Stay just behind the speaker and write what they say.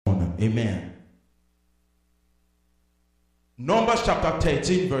Amen. Numbers chapter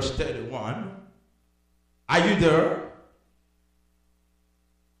 13 verse 31. Are you there?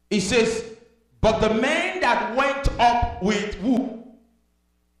 It says, but the man that went up with who?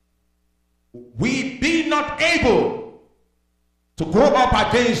 We be not able to go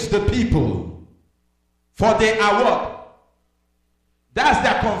up against the people, for they are what? That's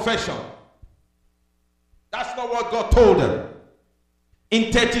their confession. That's not what God told them.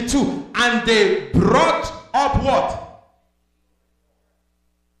 In 32, and they brought up what?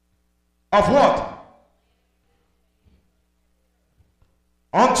 Of what?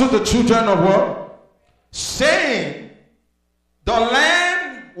 Unto the children of what? Saying, the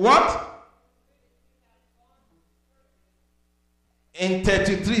land, what? In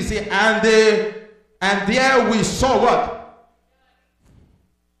 33, say, and there we saw what?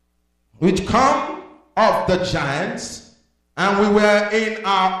 Which come of the giants, and we were in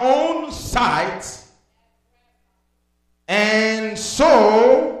our own sight, and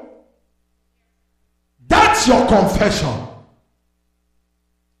so that's your confession.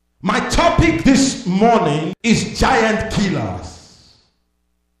 My topic this morning is giant killers.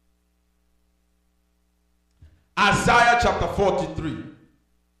 Isaiah chapter 43.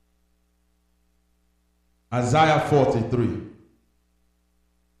 Isaiah 43.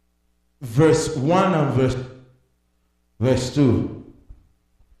 Verse 1 and verse 2.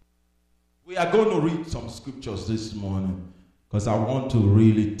 We are going to read some scriptures this morning because I want to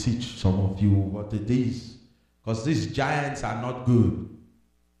really teach some of you what it is. Because these giants are not good.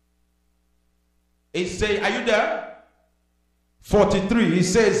 It says, are you there? 43. It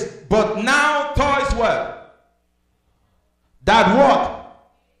says, but now toys what? That what?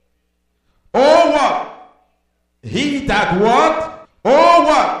 Oh what? He that what? Oh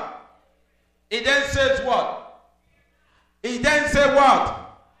what? It then says what? It then says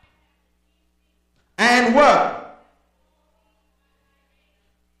what? And what?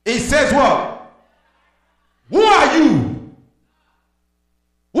 It says what? Who are you?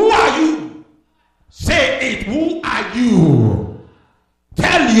 Who are you? Say it. Who are you?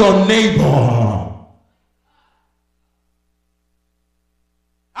 Tell your neighbor.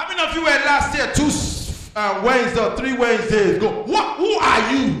 How many of you were last year 2 Wednesdays or 3 Wednesdays ago? What? Who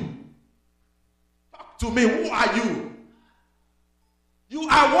are you? Talk to me. Who are you? You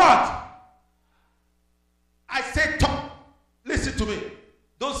are what? I say talk. Listen to me.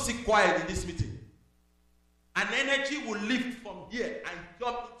 Don't sit quiet in this meeting. An energy will lift from here and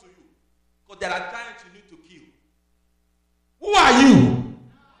jump into you. Because there are giants you need to kill. Who are you?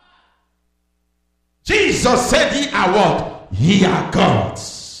 Jesus said, ye are what? Ye are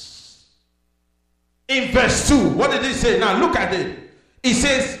gods. In verse 2, what did he say? Now look at it. He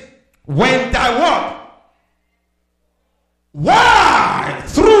says, when thy what? Why?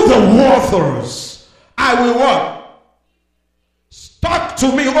 Through the waters, I will what? Talk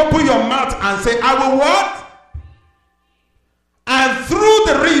to me. Open your mouth and say, I will what? And through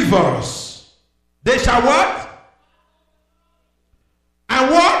the rivers, they shall what? And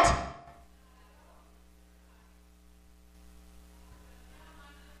what?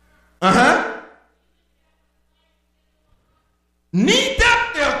 Neither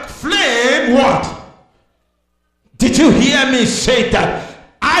a flame what? Did you hear me say that?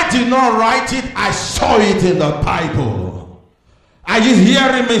 I did not write it. I saw it in the Bible. Are you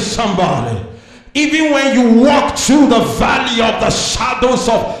hearing me, somebody? Even when you walk through the valley of the shadows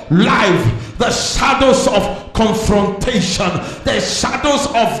of life, the shadows of confrontation, the shadows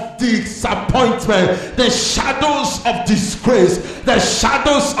of disappointment, the shadows of disgrace, the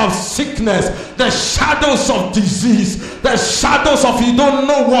shadows of sickness, the shadows of disease, the shadows of you don't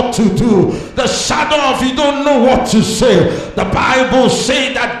know what to do, the shadow of you don't know what to say. The Bible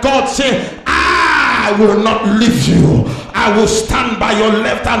says that God said, I will not leave you. I will stand by your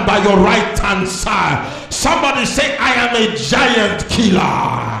left and by your right hand side. Somebody say, I am a giant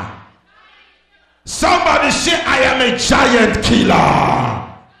killer. Somebody say, I am a giant killer.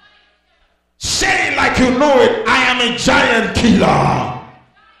 Say it like you know it. I am a giant killer.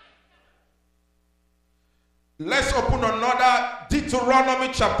 Let's open another Deuteronomy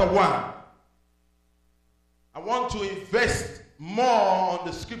chapter 1. I want to invest more on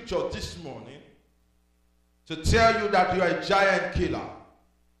the scripture this morning to tell you that you are a giant killer.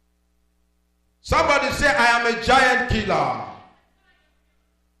 Somebody say, I am a giant killer.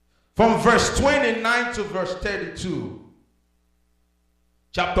 From verse 29 to verse 32.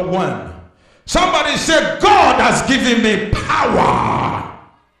 Chapter 1. Somebody say, God has given me power.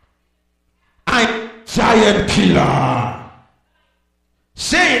 I'm a giant killer.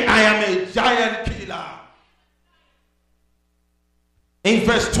 Say, I am a giant killer. In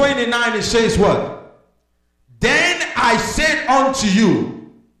verse 29 it says what? Then I said unto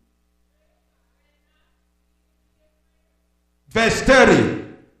you. Verse 30.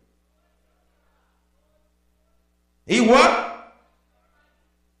 He what?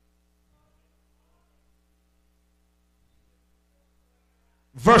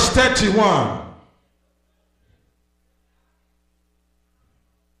 Verse 31.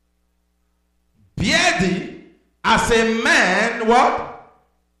 Bear thee as a man, what?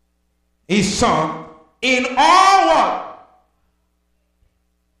 His son, in all what?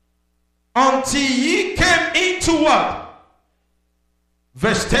 Until ye came into what?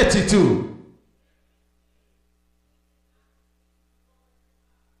 Verse 32.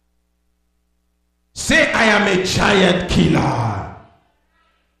 Say, I am a giant killer.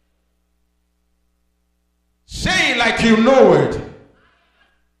 Say it like you know it.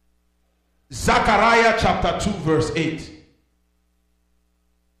 Zechariah chapter 2 verse 8.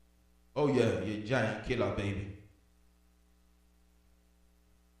 Oh yeah, you're a giant killer, baby.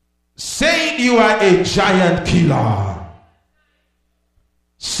 Say you are a giant killer.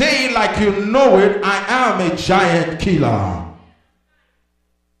 Say it like you know it. I am a giant killer.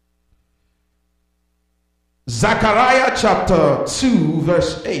 Zechariah chapter 2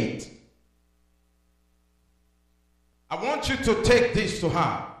 verse 8. I want you to take this to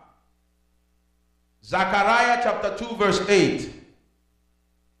heart. Zechariah chapter 2 verse 8.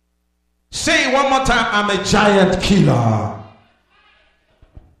 Say it one more time. I'm a giant killer.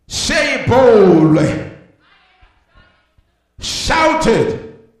 Say it boldly. Shout it.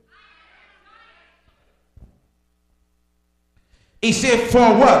 He said,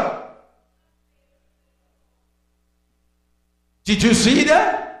 for what? Did you see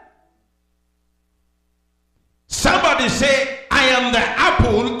that? Somebody say, I am the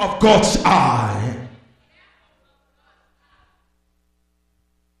apple of God's eye.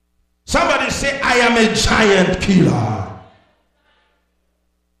 Somebody say, I am a giant killer.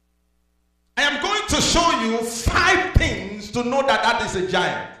 I am going to show you 5 things to know that that is a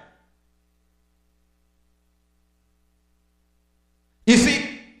giant. You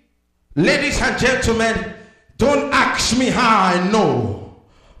see, ladies and gentlemen, don't ask me how I know,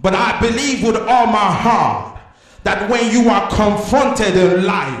 but I believe with all my heart that when you are confronted in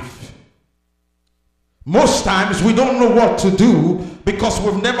life, most times we don't know what to do because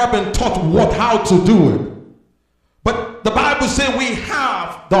we've never been taught how to do it. But the Bible says we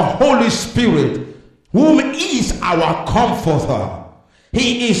have the Holy Spirit, whom is our comforter.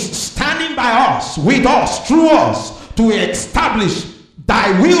 He is standing by us, with us, through us, to establish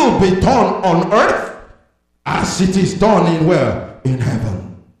thy will be done on earth as it is done in where? In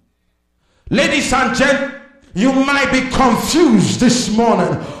heaven. Ladies and gentlemen, you might be confused this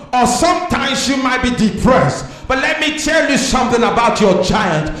morning, or sometimes you might be depressed. But let me tell you something about your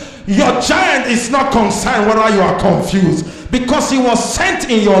giant. Your giant is not concerned whether you are confused, because he was sent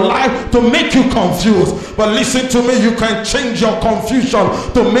in your life to make you confused. But listen to me, you can change your confusion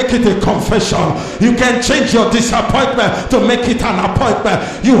to make it a confession. You can change your disappointment to make it an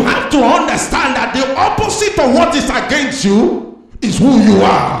appointment. You have to understand that the opposite of what is against you is who you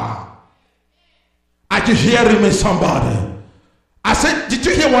are. Are you hearing me, somebody? I said, did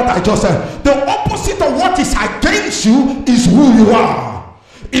you hear what I just said? The opposite of what is against you is who you are.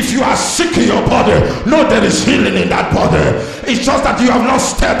 If you are sick in your body, know there is healing in that body. It's just that you have not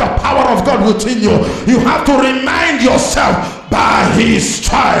stirred the power of God within you. You have to remind yourself, by his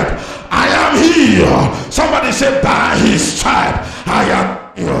stripe I am healed. Somebody say, by his stripe I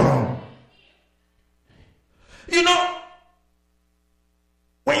am healed. You know,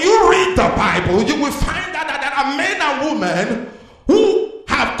 when you read the Bible, you will find that there are men and women who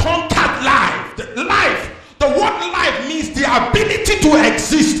have conquered life. The word life means the ability to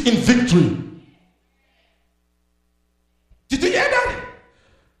exist in victory. Did you hear that?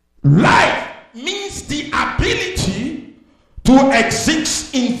 Life means the ability to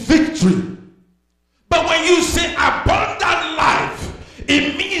exist in victory. But when you say abundant life,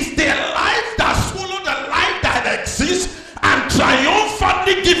 it means the life that swallows the life that exists and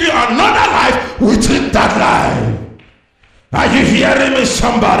triumphantly give you another life within that life. Are you hearing me,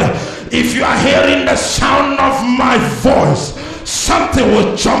 somebody? If you are hearing the sound of my voice, something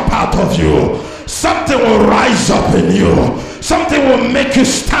will jump out of you. Something will rise up in you. Something will make you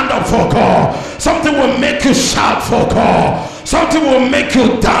stand up for God. Something will make you shout for God. Something will make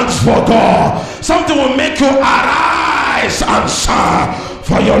you dance for God. Something will make you arise and shine.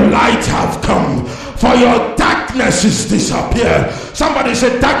 For your light have come. For your darkness is disappeared. Somebody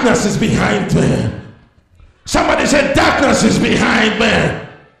said, darkness is behind me. Somebody said, darkness is behind me.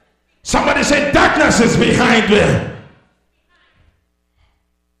 Somebody said, darkness is behind me.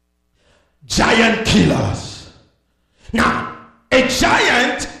 giant killers. Now, a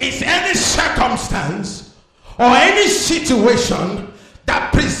giant is any circumstance or any situation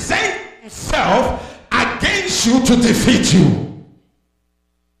that presents itself against you to defeat you.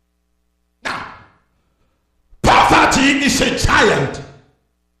 Now, poverty is a giant.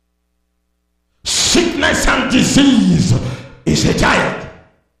 Sickness and disease is a giant.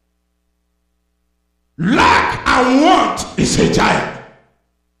 Lack and want is a giant.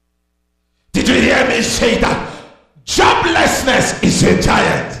 Did you hear me say that? Joblessness is a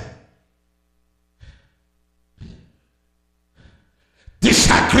giant.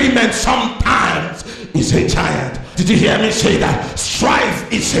 Disagreement sometimes is a giant. Did you hear me say that?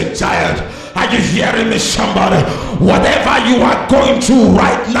 Strife is a giant. Are you hearing me, somebody? Whatever you are going through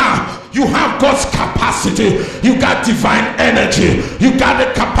right now, you have God's capacity. You got divine energy. You got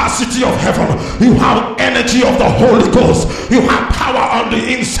the capacity of heaven. You have energy of the Holy Ghost. You have power on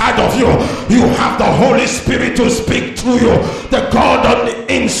the inside of you. You have the Holy Spirit to speak through you. The God on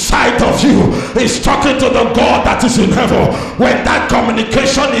the inside of you is talking to the God that is in heaven. When that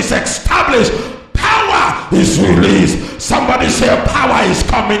communication is established, power is released. Somebody say, power is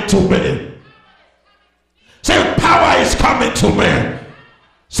coming to me. Say, power is coming to me.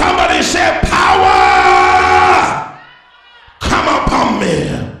 Somebody say, power, come upon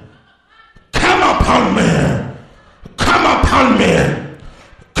me, come upon me, come upon me,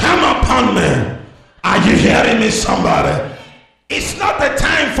 come upon me. Are you hearing me, somebody? It's not the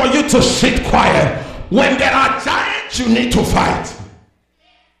time for you to sit quiet. When there are giants, you need to fight.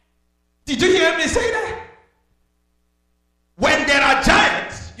 Did you hear me say that? When there are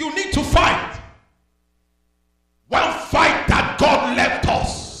giants, you need to fight. One fight that God left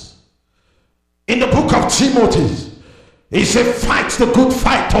us. In the book of Timothy, he said, fight the good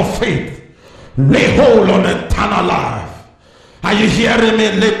fight of faith. Lay hold on eternal life. Are you hearing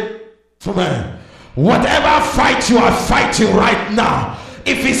me? Whatever fight you are fighting right now,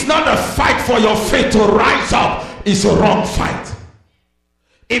 if it's not a fight for your faith to rise up, it's a wrong fight.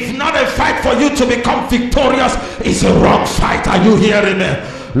 If not a fight for you to become victorious, it's a wrong fight. Are you hearing me?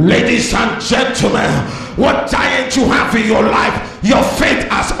 Ladies and gentlemen, what giant you have in your life, your faith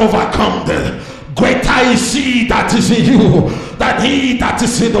has overcome them. Greater is he that is in you than he that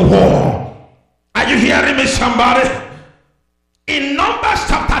is in the world. Are you hearing me, somebody? In Numbers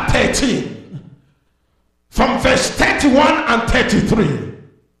chapter 13, from verse 31 and 33,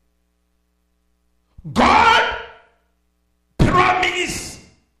 God promised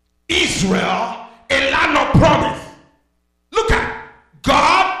Israel a land of promise. Look at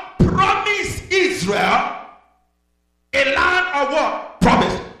God promised Israel a land of what?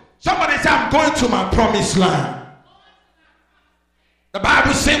 Promise. Somebody say, I'm going to my promised land. The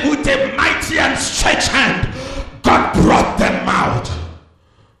Bible says, with a mighty and stretched hand, God brought them out.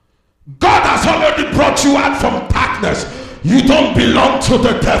 God has already brought you out from darkness. You don't belong to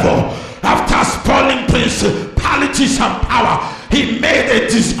the devil. After spoiling principalities and power, he made a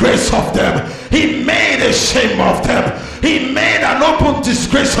disgrace of them. He made a shame of them. He made an open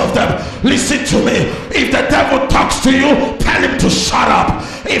disgrace of them. Listen to me. If the devil talks to you, tell him to shut up.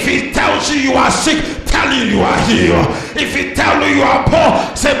 If he tells you you are sick, tell him you are healed. If he tells you you are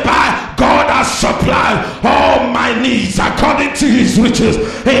poor, say, by God has supplied all my needs according to his riches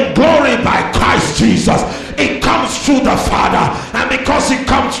in glory by Christ Jesus. It comes through the Father, and because it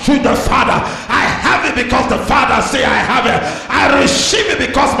comes through the Father, I have it because the Father say I have it. I receive it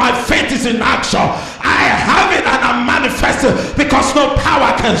because my faith is in action. I have it and I manifest it because no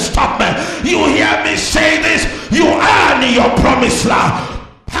power can stop me. You hear me say this? You are in your promised land.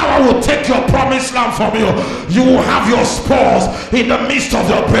 Power will take your promised land from you. You will have your spoils in the midst of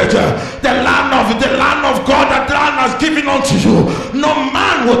your pressure. The land of God that the land has given unto you. No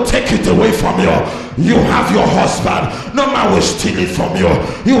man will take it away from you. You have your husband. No man will steal it from you.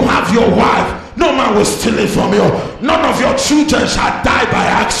 You have your wife. No man will steal it from you. None of your children shall die by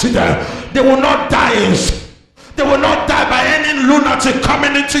accident. They will not die They will not die by any lunatic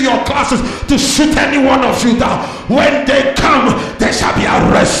coming into your classes to shoot any one of you down. When they come, they shall be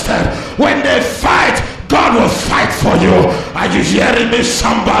arrested. When they fight, God will fight for you. Are you hearing me,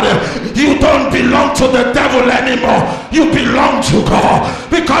 somebody? You don't belong to the devil anymore. You belong to God.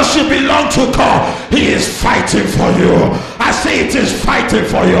 Because you belong to God, he is fighting for you. I say it is fighting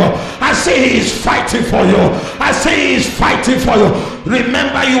for you. I say he is fighting for you. I say he is fighting for you.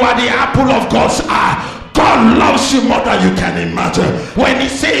 Remember, you are the apple of God's eye. God loves you more than you can imagine. When he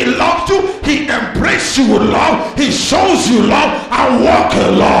says he loves you, he embraces you with love. He shows you love and walk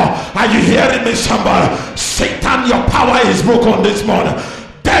in love. Are you hearing me, somebody? Satan, your power is broken this morning.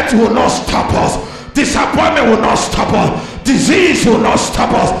 Death will not stop us. Disappointment will not stop us. Disease will not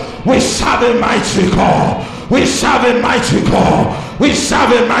stop us. We serve a mighty God. We serve a mighty God. We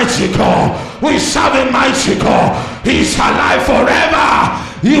serve a mighty God. We serve a mighty God. He's alive forever.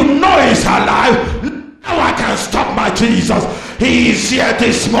 You know he's alive. No one can stop my Jesus. He is here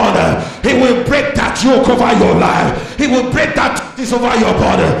this morning. He will break that yoke over your life. He will break that this over your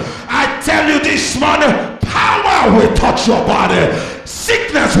body. I tell you this morning, power will touch your body.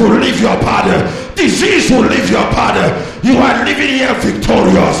 Sickness will leave your body. Disease will leave your body. You are living here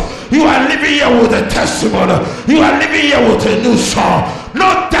victorious. You are living here with a testimony. You are living here with a new song.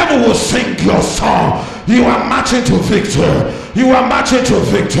 No devil will sing your song. You are marching to victory. You are marching to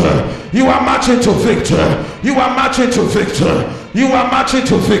victory. You are marching to victory. You are marching to victory. You are marching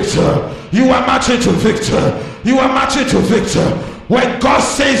to victory. You are marching to victory. You are marching to victory. When God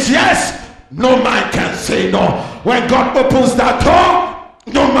says yes, no man can say no. When God opens that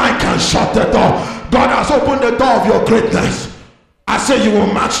door, no man can shut the door. God has opened the door of your greatness. I say you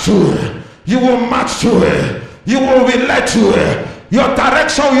will march through it. You will march through it. You will be led through it. Your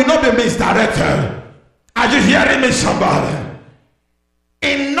direction will not be misdirected. Are you hearing me, somebody?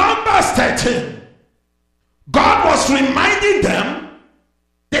 In Numbers 13, God was reminding them,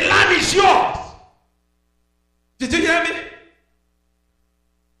 the land is yours. Did you hear me?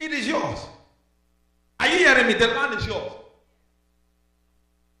 It is yours. Are you hearing me? The land is yours.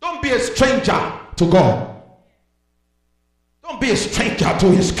 Don't be a stranger to God. Don't be a stranger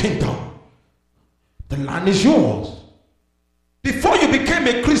to his kingdom. The land is yours. Before you became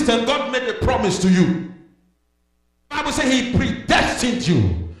a Christian, God made a promise to you. The Bible says he predestined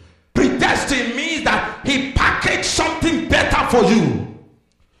you. Predestined means that he packaged something better for you.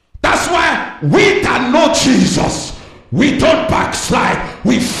 That's why we that know Jesus, we don't backslide,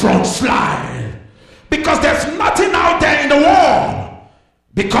 we front slide. Because there's nothing out there in the world.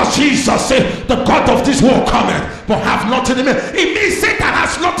 Because Jesus said, the God of this world cometh, but have nothing in me. It means Satan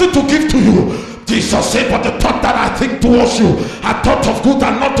has nothing to give to you. Jesus said, but the thought that I think towards you are thought of good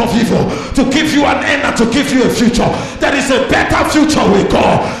and not of evil, to give you an end and to give you a future. There is a better future with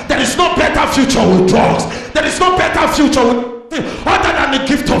God. There is no better future with drugs. There is no better future with other than the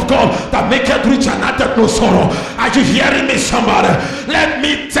gift of God that maketh rich and addeth no sorrow. Are you hearing me, somebody? Let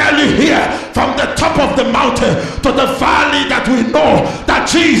me tell you here, from the top of the mountain to the valley, that we know that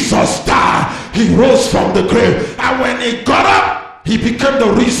Jesus died. He rose from the grave, and when he got up, he became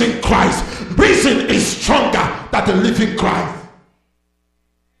the risen Christ. Reason is stronger than the living Christ.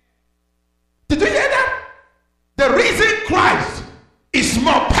 Did you hear that? The risen Christ is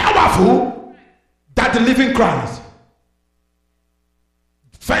more powerful than the living Christ.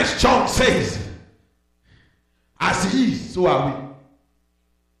 First John says, as he is, so are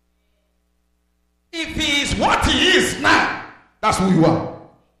we. If he is what he is now, that's who you are.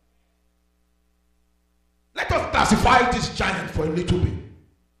 Let us classify this giant for a little bit.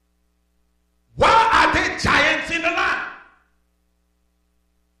 Why are there giants in the land?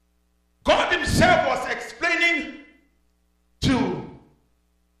 God himself was explaining to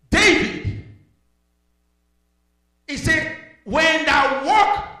David. He said, when thou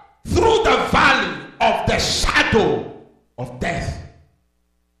walk through the valley of the shadow of death,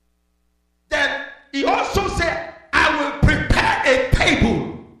 then he also said, I will prepare a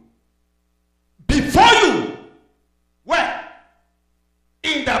table before you. Where?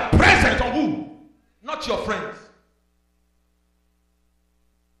 In the presence of who? Not your friends.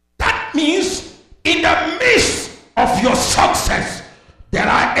 That means in the midst of your success, there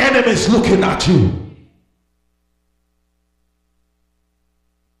are enemies looking at you.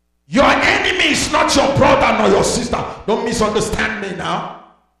 Your enemy is not your brother nor your sister. Don't misunderstand me now.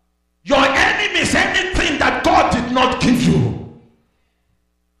 Your enemy is anything that God did not give you.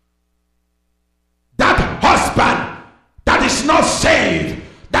 That husband that is not saved,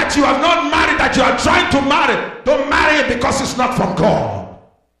 that you have not married, that you are trying to marry, don't marry it because it's not from God.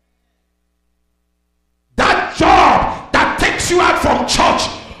 That job that takes you out from church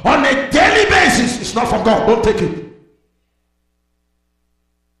on a daily basis is not from God. Don't take it.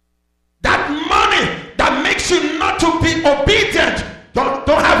 That money that makes you not to be obedient, don't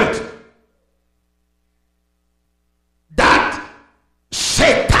have it. That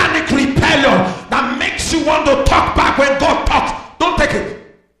satanic rebellion that makes you want to talk back when God talks, don't take it.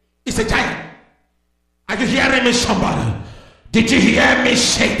 It's a giant. Are you hearing me, somebody? Did you hear me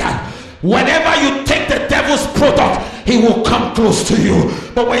say that? Whenever you take the devil's product, he will come close to you.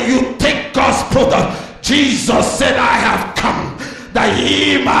 But when you take God's product, Jesus said, I have come that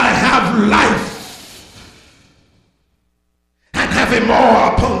ye might have life and have it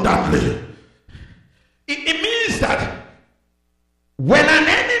more abundantly. It means that when an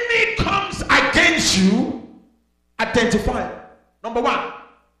enemy comes against you, identify Number one,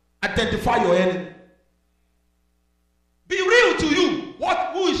 identify your enemy. Be real to you.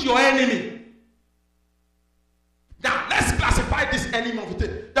 Who is your enemy? Now, let's classify this enemy of the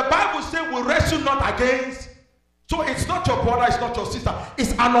day. The Bible says we wrestle not against. So it's not your brother, it's not your sister.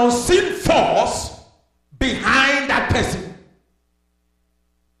 It's an unseen force behind that person.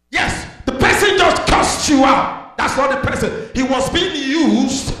 Yes, the person just cussed you out. That's not the person. He was being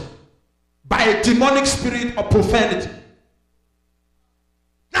used by a demonic spirit of profanity.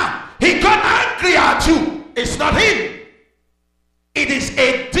 Now, he got angry at you. It's not him. It is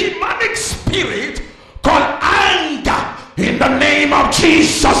a demonic spirit called anger. In the name of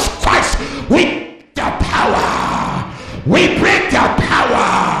Jesus Christ, we break their power. We break their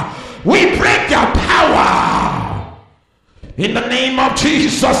power. We break their power. In the name of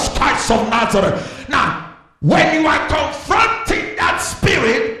Jesus Christ of Nazareth. Now, when you are confronting that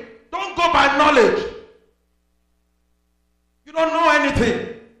spirit, don't go by knowledge. You don't know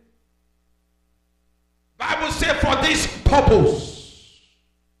anything. Bible says for this purpose.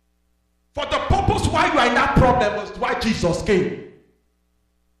 For the purpose why you are in that problem was why Jesus came.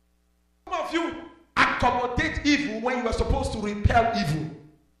 Some of you accommodate evil when you are supposed to repel evil.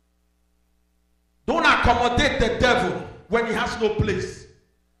 Don't accommodate the devil when he has no place.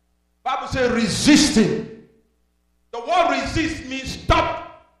 Bible says resist him. The word resist means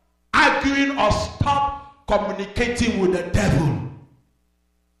stop arguing or stop communicating with the devil.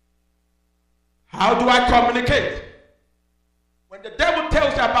 How do I communicate? When the devil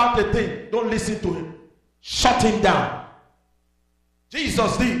tells you about the thing, don't listen to him. Shut him down.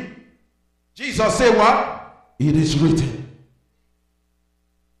 Jesus did. Jesus said what? It is written.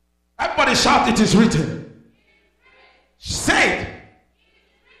 Everybody shout, it is written. Say it.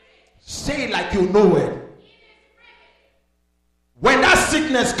 Say it like you know it. When that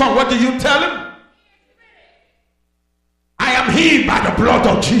sickness comes, what do you tell him? I am healed by the blood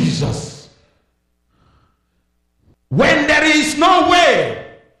of Jesus. When there is no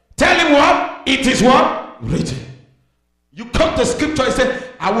way, tell him what? It is what? Written. You quote the scripture and say,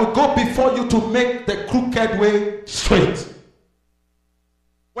 I will go before you to make the crooked way straight.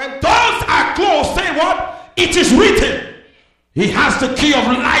 When doors are closed, say what? It is written. He has the key of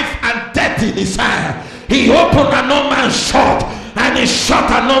life and death in his hand. He opened and no man shut, and he shut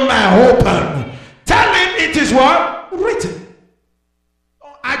and no man opened. Tell him it is what? Written.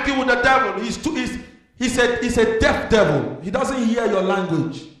 Don't argue with the devil. He's a deaf devil. He doesn't hear your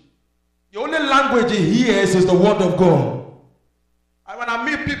language. The only language he hears is the word of God. And when I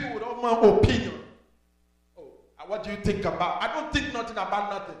meet people with all my opinion, what do you think about? I don't think nothing about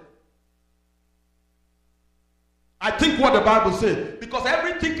nothing. I think what the Bible says. Because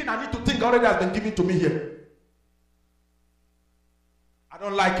every thinking I need to think already has been given to me here. I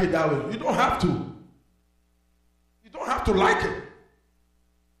don't like it that way. You don't have to. You don't have to like it.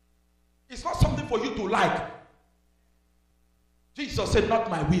 It's not something for you to like. Jesus said, not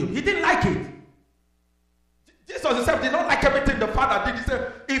my will. He didn't like it. Jesus himself did not like everything the Father did. He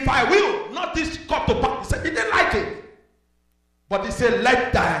said, if I will, not this cup to pass. He said, he didn't like it. But he said,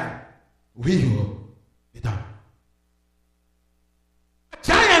 let thy will be done.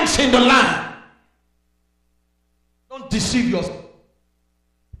 Giants in the land. Don't deceive yourself.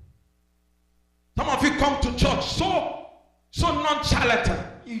 Some of you come to church so nonchalant.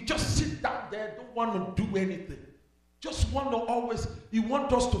 You just sit down there, don't want to do anything. Just want to always, you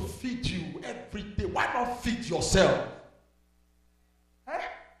want us to feed you every day. Why not feed yourself?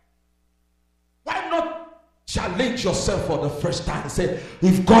 Why not challenge yourself for the first time and say,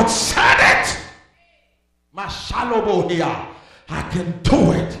 if God said it, Mashalobo here, I can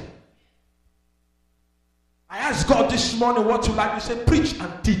do it. I asked God this morning what you like. He said, preach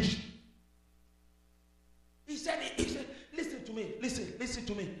and teach. He said, listen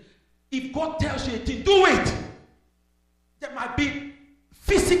to me. If God tells you a thing, do it. There might be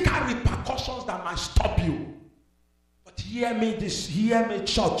physical repercussions that might stop you. But hear me,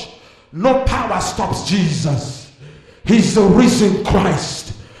 church. No power stops Jesus. He's the risen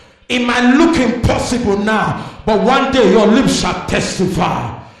Christ. It might look impossible now, but one day your lips shall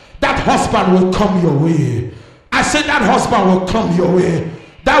testify. That husband will come your way. I said that husband will come your way.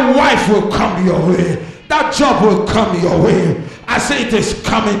 That wife will come your way. That job will come your way. I say it is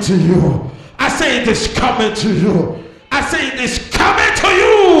coming to you. I say it is coming to you. I say it is coming to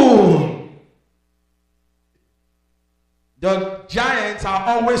you. The giants are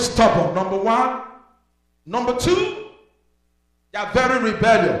always stubborn. Number one. Number two, they are very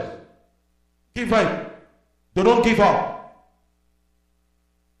rebellious. Give up. They don't give up.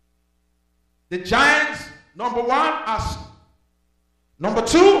 The giants, number one, are. Number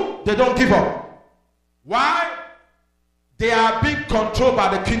two, they don't give up. Why? they are being controlled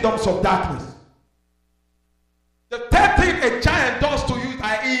by the kingdoms of darkness. The third thing a giant does to you is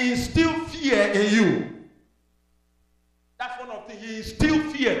that he instills fear in you. That's one of the things. He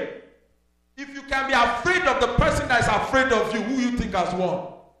instills fear. If you can be afraid of the person that is afraid of you, who you think has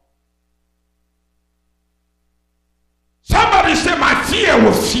won? Somebody say, my fear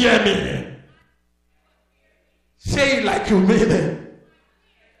will fear me. Say it like you mean it.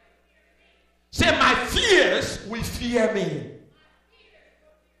 Say, my fears will fear me.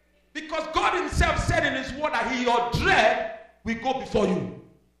 Because God himself said in his word that your dread will go before you.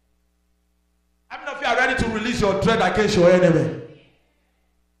 How many of you are ready to release your dread against your enemy?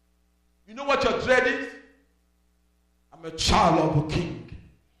 You know what your dread is? I'm a child of a king.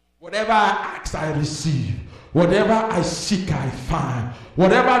 Whatever I ask, I receive. Whatever I seek, I find.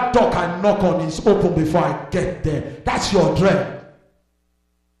 Whatever door I knock on is open before I get there. That's your dread.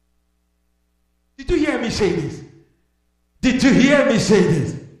 Did you hear me say this? Did you hear me say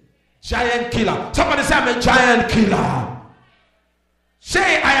this? Giant killer. Somebody say, I'm a giant killer.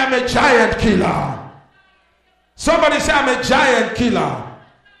 Say, I am a giant killer. Somebody say, I'm a giant killer.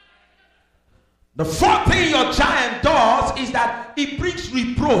 The fourth thing your giant does is that it brings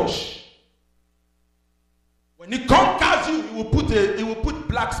reproach. When he conquers you, he will put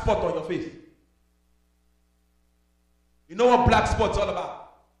black spot on your face. You know what black spot's all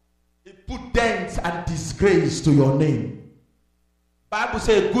about? It put dents and disgrace to your name. Bible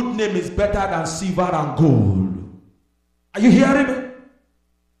says a good name is better than silver and gold. Are you hearing me?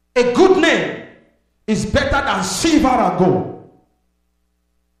 A good name is better than silver and gold.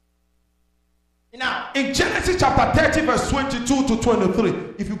 Now, in Genesis chapter 30, verse 22 to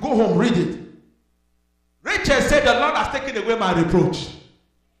 23, if you go home, read it. Rachel said, the Lord has taken away my reproach.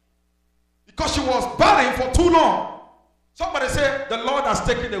 Because she was barren for too long. Somebody say, the Lord has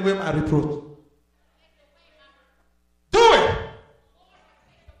taken away my reproach. Do it.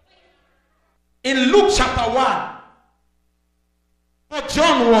 In Luke chapter 1, when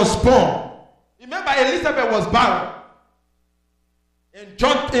John was born, remember Elizabeth was barren.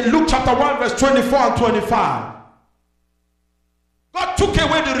 In Luke chapter 1, verse 24 and 25, God took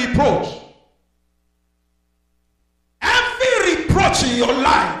away the reproach. Every reproach in your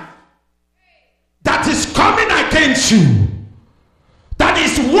life that is coming against you, that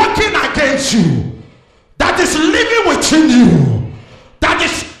is working against you, that is living within you, that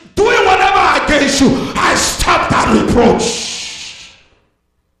is doing whatever against you, I stop that reproach.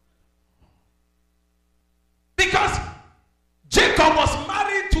 Because Jacob was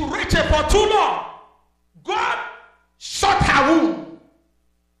married to Rachel for too long. God shut her womb.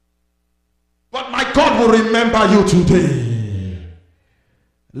 But my God will remember you today.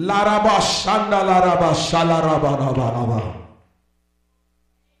 Laraba shanda laraba shalaraba laraba.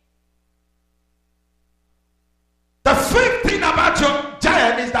 The fifth thing about your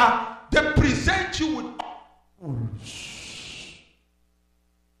giant is that they present you with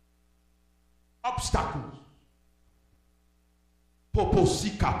obstacles.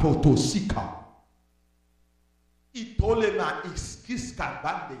 Poposika potosika. Itolema iskiska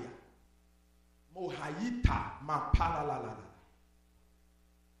bandeya. Mohayita mapalalala.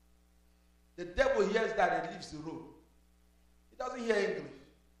 The devil hears that and leaves the road. He doesn't hear English.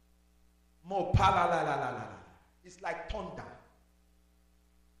 Mopalalala. It's like thunder.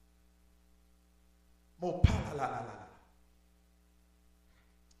 Mopalalala.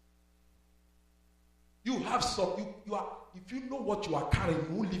 You have some, you are, if you know what you are carrying,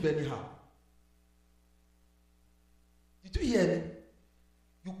 you won't live anyhow. Did you hear me?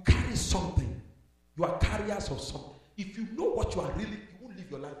 You carry something. You are carriers of something. If you know what you are really, you won't live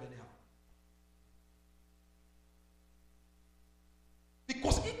your life anyhow.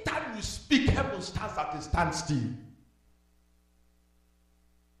 Because each time you speak, heaven stands at a standstill.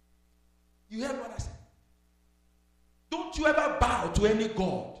 You heard what I said? Don't you ever bow to any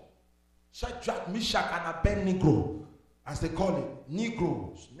god. Shadrach, Meshach, and Abednego, as they call it,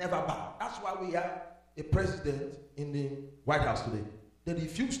 Negroes never bow. That's why we have a president in the White House today. They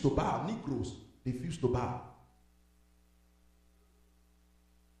refuse to bow. Negroes refuse to bow.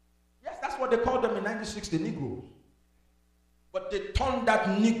 Yes, that's what they called them in 1960, Negroes. But they turned that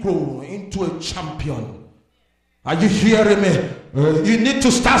Negro into a champion. Are you hearing me? You need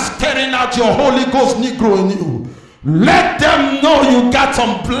to start stirring out your Holy Ghost Negro in you. Let them know you got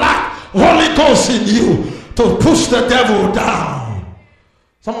some black Holy Ghost in you to push the devil down.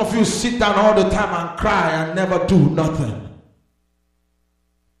 Some of you sit down all the time and cry and never do nothing.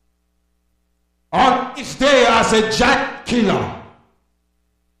 On each day as a giant killer.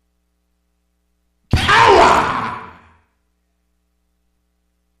 Power.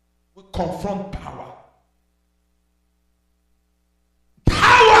 We confront power.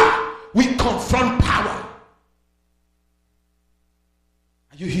 we confront power.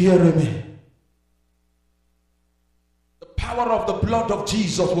 Are you hearing me? The power of the blood of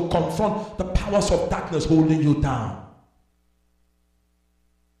Jesus will confront the powers of darkness holding you down.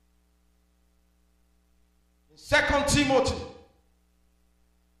 In 2 Timothy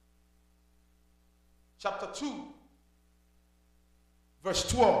chapter 2 verse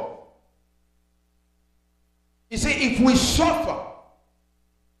 12, he said, if we suffer,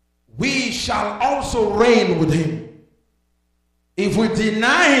 we shall also reign with him. If we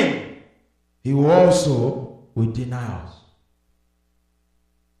deny him, he will also deny us.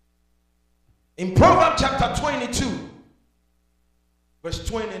 In Proverbs chapter 22, verse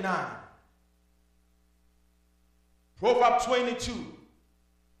 29. Proverbs 22,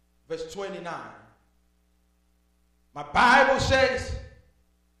 verse 29. My Bible says,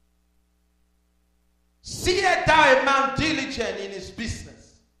 seest thou a man diligent in his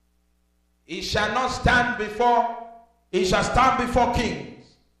business, he shall stand before kings,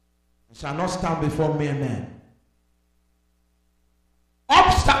 and shall not stand before mere men.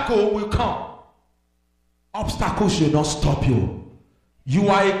 Obstacle will come. Obstacles should not stop you. You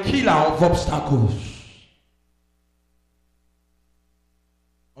are a killer of obstacles.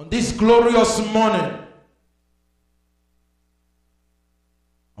 On this glorious morning,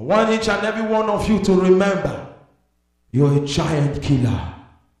 I want each and every one of you to remember, you're a giant killer.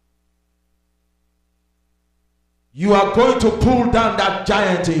 You are going to pull down that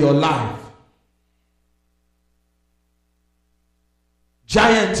giant in your life.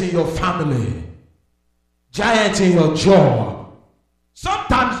 Giant in your family. Giant in your job.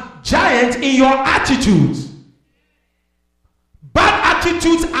 Sometimes giant in your attitudes. Bad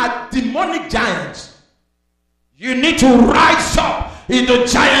attitudes are demonic giants. You need to rise up in the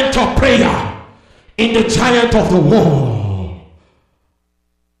giant of prayer, in the giant of the war.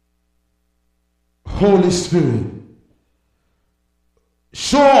 Holy Spirit,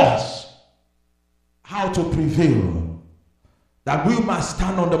 show us how to prevail, that we must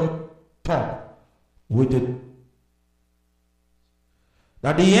stand on the top with it.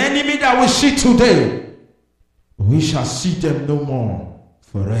 That the enemy that we see today, we shall see them no more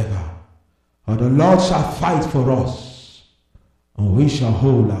forever. For the Lord shall fight for us, and we shall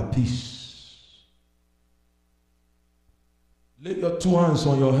hold our peace. Lay your two hands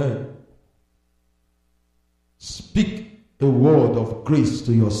on your head. Speak a word of grace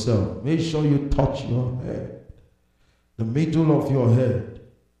to yourself. Make sure you touch your head, the middle of your head.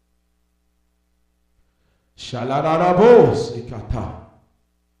 Shalarabos ikata.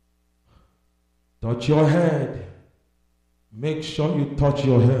 Touch your head. Make sure you touch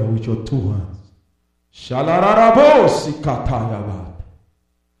your head with your two hands. Shalarabos ikata yabad.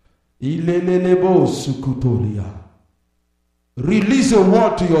 Ilelelebos sukutolia. Release a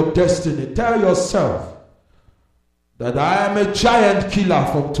word to your destiny. Tell yourself that I am a giant killer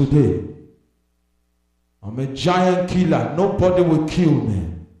from today. I'm a giant killer. Nobody will kill me.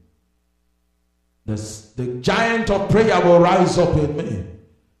 The giant of prayer will rise up in me.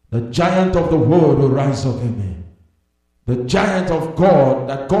 The giant of the word will rise up in me. The giant of God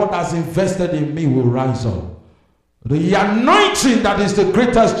that God has invested in me will rise up. The anointing that is the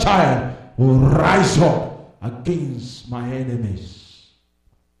greatest giant will rise up against my enemies.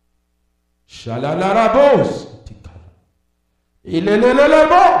 Shalalarabos.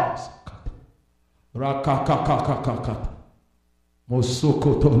 Ilelelelebos. Rakakakakakakata.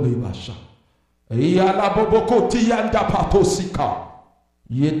 Mosokotolibasha. Iyalabobokoti yanda patosika.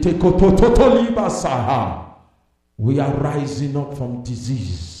 Yetekotototolibasaha. We are rising up from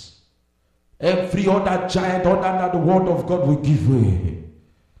disease. Every other giant other than the word of God will give way.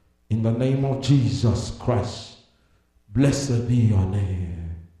 In the name of Jesus Christ. Blessed be your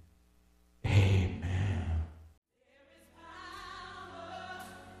name. Amen.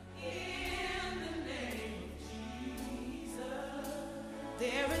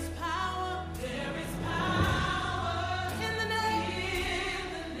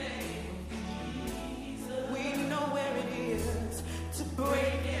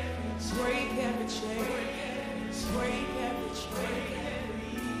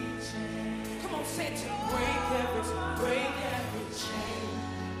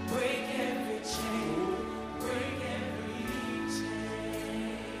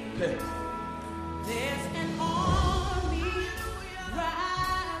 There's